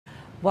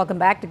Welcome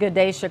back to Good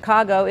Day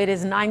Chicago. It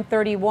is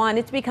 9:31.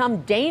 It's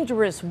become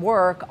dangerous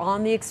work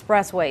on the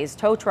expressways.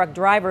 Tow truck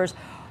drivers,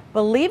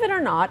 believe it or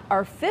not,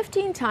 are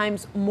 15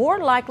 times more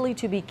likely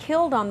to be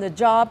killed on the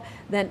job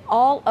than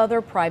all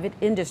other private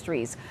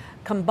industries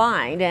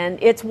combined. And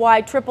it's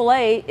why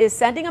AAA is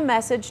sending a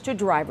message to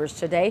drivers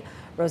today.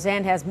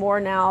 Roseanne has more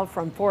now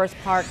from Forest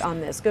Park on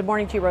this. Good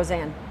morning to you,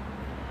 Roseanne.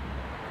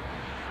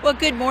 Well,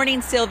 good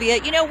morning, Sylvia.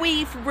 You know,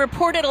 we've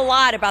reported a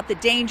lot about the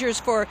dangers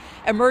for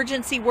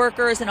emergency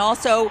workers and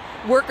also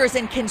workers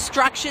in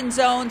construction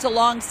zones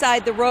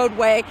alongside the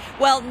roadway.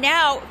 Well,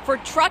 now for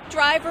truck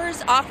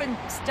drivers, often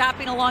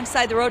stopping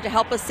alongside the road to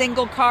help a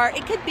single car,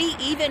 it could be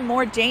even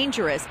more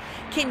dangerous.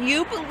 Can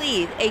you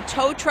believe a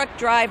tow truck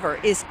driver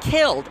is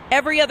killed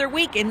every other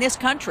week in this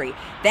country?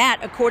 That,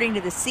 according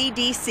to the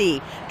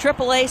CDC.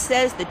 AAA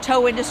says the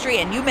tow industry,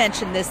 and you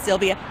mentioned this,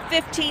 Sylvia,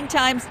 15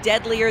 times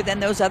deadlier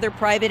than those other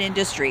private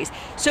industries.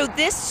 So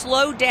this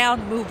Slow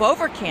Down, Move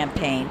Over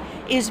campaign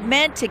is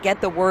meant to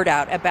get the word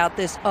out about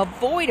this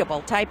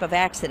avoidable type of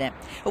accident.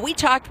 We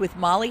talked with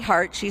Molly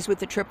Hart, she's with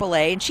the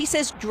AAA, and she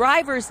says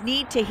drivers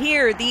need to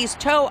hear these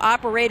tow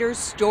operators'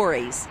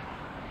 stories.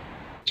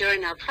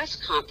 During our press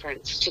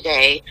conference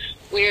today,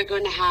 we are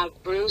going to have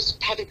Bruce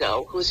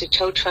Pedigo, who's a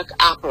tow truck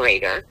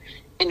operator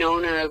and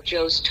owner of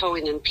Joe's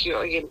Towing in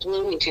Peoria and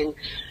Bloomington,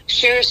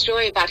 share a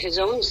story about his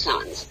own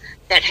sons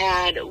that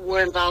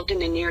were involved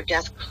in a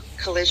near-death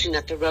collision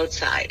at the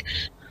roadside.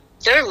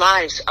 Their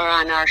lives are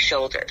on our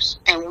shoulders,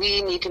 and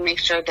we need to make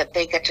sure that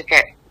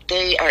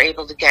they are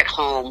able to get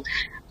home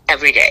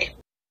every day.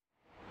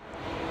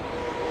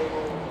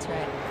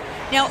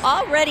 Now,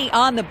 already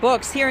on the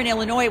books here in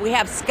Illinois, we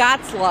have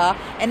Scott's Law,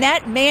 and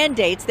that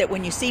mandates that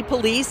when you see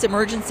police,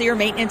 emergency, or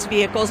maintenance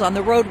vehicles on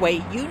the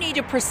roadway, you need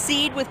to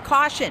proceed with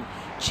caution,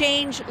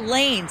 change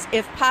lanes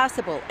if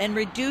possible, and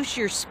reduce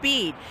your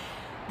speed.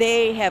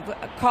 They have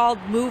called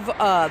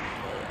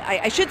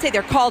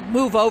they're called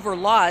move over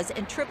laws,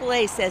 and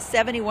AAA says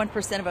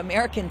 71% of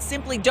Americans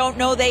simply don't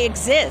know they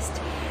exist.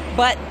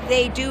 But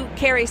they do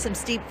carry some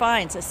steep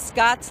fines. A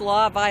Scott's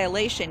Law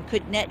violation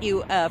could net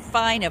you a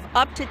fine of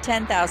up to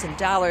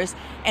 $10,000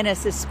 and a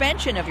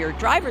suspension of your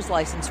driver's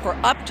license for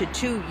up to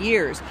 2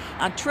 years.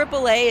 On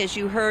AAA, as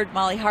you heard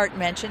Molly Hart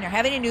mention, they're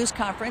having a news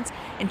conference.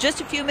 In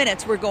just a few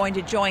minutes, we're going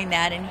to join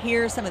that and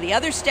hear some of the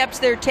other steps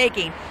they're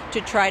taking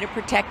to try to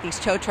protect these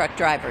tow truck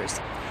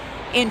drivers.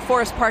 In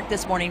Forest Park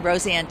this morning,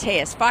 Roseanne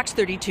Tellez, Fox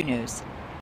 32 News.